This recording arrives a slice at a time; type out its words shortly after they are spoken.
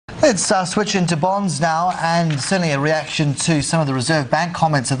Let's switch into bonds now, and certainly a reaction to some of the Reserve Bank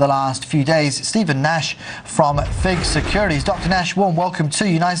comments of the last few days. Stephen Nash from FIIG Securities. Dr. Nash, warm welcome to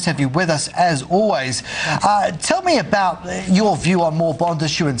you. Nice to have you with us as always. Tell me about your view on more bond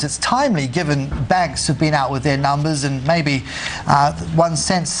issuance. It's timely given banks have been out with their numbers, and maybe one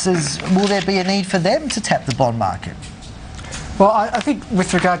sense is, will there be a need for them to tap the bond market? Well, I think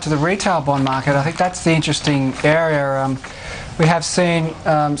with regard to the retail bond market, I think that's the interesting area. We have seen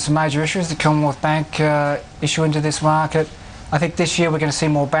some major issues. The Commonwealth Bank issue into this market. I think this year we're going to see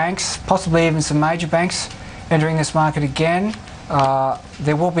more banks, possibly even some major banks, entering this market again.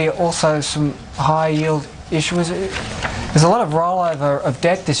 There will be also some high yield issuers. There's a lot of rollover of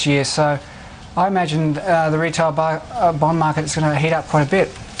debt this year, so I imagine the retail bond market is going to heat up quite a bit.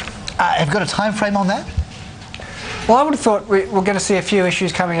 Have you got a time frame on that? Well, I would have thought we're going to see a few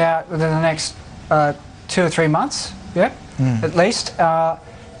issues coming out within the next 2 or 3 months, at least.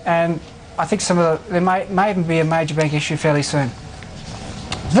 And I think there may even be a major bank issue fairly soon.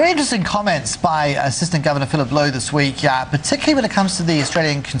 Very interesting comments by Assistant Governor Philip Lowe this week, particularly when it comes to the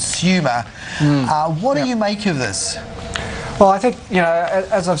Australian consumer. What do you make of this? Well, I think,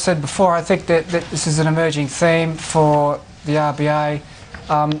 as I've said before, I think that this is an emerging theme for the RBA.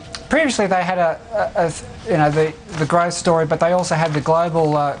 Previously, they had the growth story, but they also had the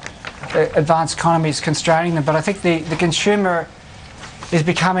global advanced economies constraining them. But I think the consumer is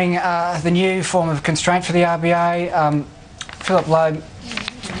becoming the new form of constraint for the RBA. Philip Lowe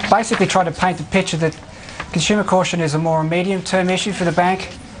basically tried to paint the picture that consumer caution is a more medium-term issue for the bank.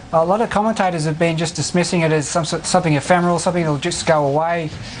 A lot of commentators have been just dismissing it as something ephemeral, something that will just go away,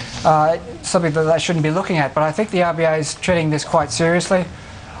 something that they shouldn't be looking at. But I think the RBA is treating this quite seriously.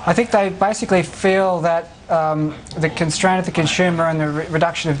 I think they basically feel that the constraint of the consumer and the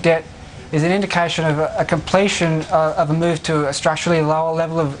reduction of debt is an indication of a completion of a move to a structurally lower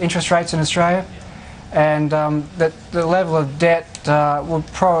level of interest rates in Australia, and that the level of debt will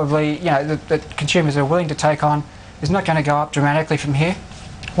probably, that consumers are willing to take on is not going to go up dramatically from here.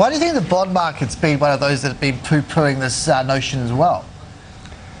 Why do you think the bond market's been one of those that have been poo-pooing this notion as well?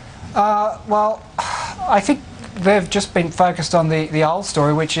 Well, I think they've just been focused on the old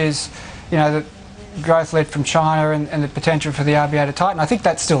story, which is, the growth led from China and the potential for the RBA to tighten. I think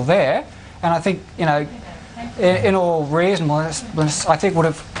that's still there, and I think, in all reasonableness, I think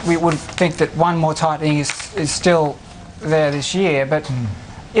we would think that one more tightening is still there this year. But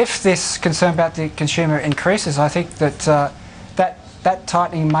if this concern about the consumer increases, I think that that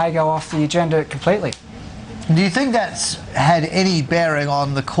tightening may go off the agenda completely. Do you think that's had any bearing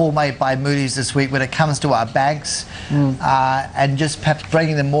on the call made by Moody's this week when it comes to our banks and just perhaps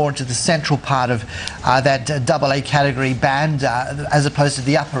bringing them more into the central part of that AA category band as opposed to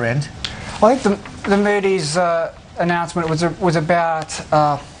the upper end? I think the Moody's announcement was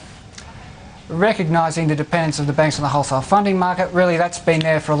about recognising the dependence of the banks on the wholesale funding market. Really, that's been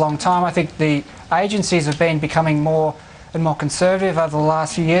there for a long time. I think the agencies have been becoming more and more conservative over the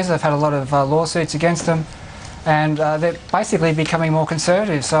last few years. They've had a lot of lawsuits against them, and they're basically becoming more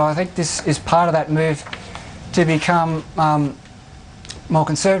conservative. So I think this is part of that move to become more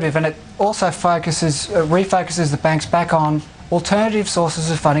conservative, and it also refocuses the banks back on alternative sources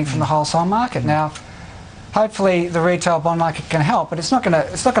of funding from the wholesale market. Now, hopefully the retail bond market can help, but it's not going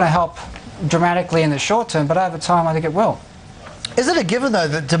to help dramatically in the short term, but over time I think it will. Is it a given, though,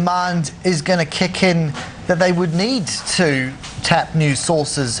 that demand is going to kick in, that they would need to tap new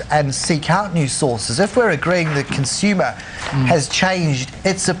sources and seek out new sources? If we're agreeing the consumer has changed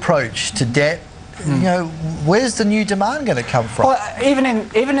its approach to debt, where's the new demand going to come from? Well, even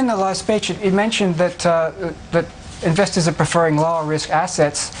in the Lowe speech, it mentioned that that investors are preferring lower risk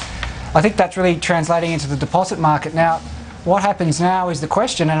assets. I think that's really translating into the deposit market. Now, what happens now is the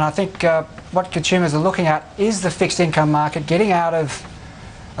question, and I think what consumers are looking at is the fixed income market, getting out of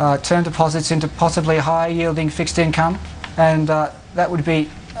term deposits into possibly high yielding fixed income, and that would be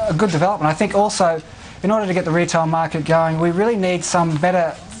a good development. I think also, in order to get the retail market going, we really need some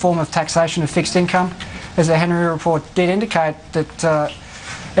better form of taxation of fixed income. As the Henry report did indicate, that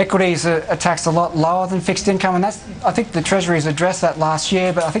equities are taxed a lot lower than fixed income, and I think the Treasury's addressed that last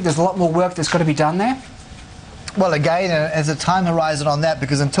year, but I think there's a lot more work that's got to be done there. Well, again, as a time horizon on that,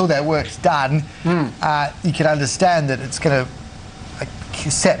 because until that work's done, you can understand that it's going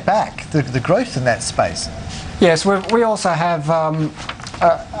to set back the growth in that space. Yes, we also have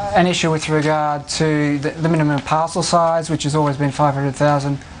an issue with regard to the minimum parcel size, which has always been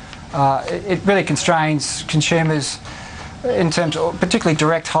 500,000. It really constrains consumers in terms of particularly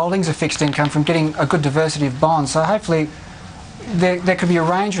direct holdings of fixed income from getting a good diversity of bonds. So hopefully there could be a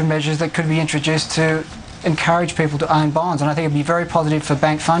range of measures that could be introduced to encourage people to own bonds, and I think it'd be very positive for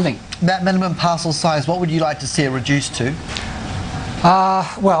bank funding. That minimum parcel size, what would you like to see it reduced to?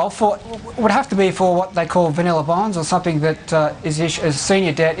 Well, it would have to be for what they call vanilla bonds, or something that is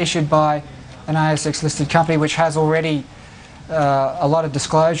senior debt issued by an ASX-listed company which has already a lot of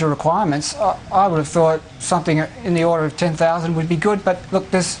disclosure requirements. I would have thought something in the order of 10,000 would be good, but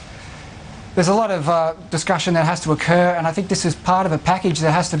look, there's a lot of discussion that has to occur, and I think this is part of a package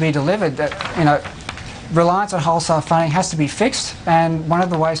that has to be delivered. That, you know, reliance on wholesale funding has to be fixed, and one of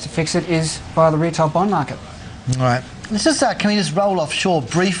the ways to fix it is via the retail bond market. All right. Let's just, can we just roll offshore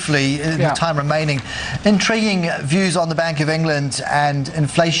briefly in the time remaining? Intriguing views on the Bank of England and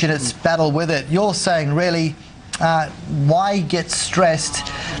inflation, its battle with it. You're saying, really, why get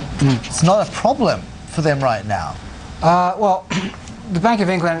stressed? It's not a problem for them right now. Well, the Bank of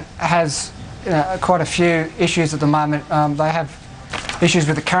England has quite a few issues at the moment. They have issues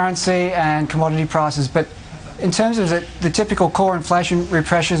with the currency and commodity prices, but in terms of the typical core inflationary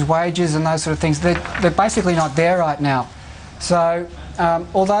pressures, wages and those sort of things, they're basically not there right now. So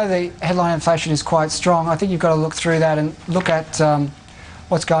although the headline inflation is quite strong, I think you've got to look through that and look at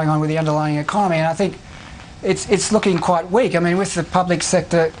what's going on with the underlying economy, and I think it's looking quite weak. I mean, with the public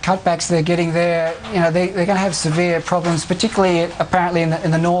sector cutbacks they're getting there, you know, they're going to have severe problems, particularly apparently in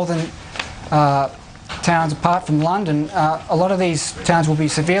the northern towns apart from London. A lot of these towns will be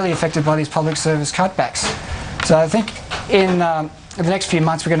severely affected by these public service cutbacks. So I think in the next few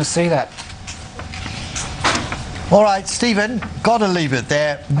months we're going to see that. All right, Stephen, got to leave it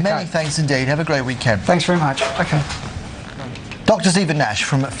there. Okay. Many thanks indeed. Have a great weekend. Thanks very much. Okay. Dr. Stephen Nash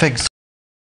from FIIG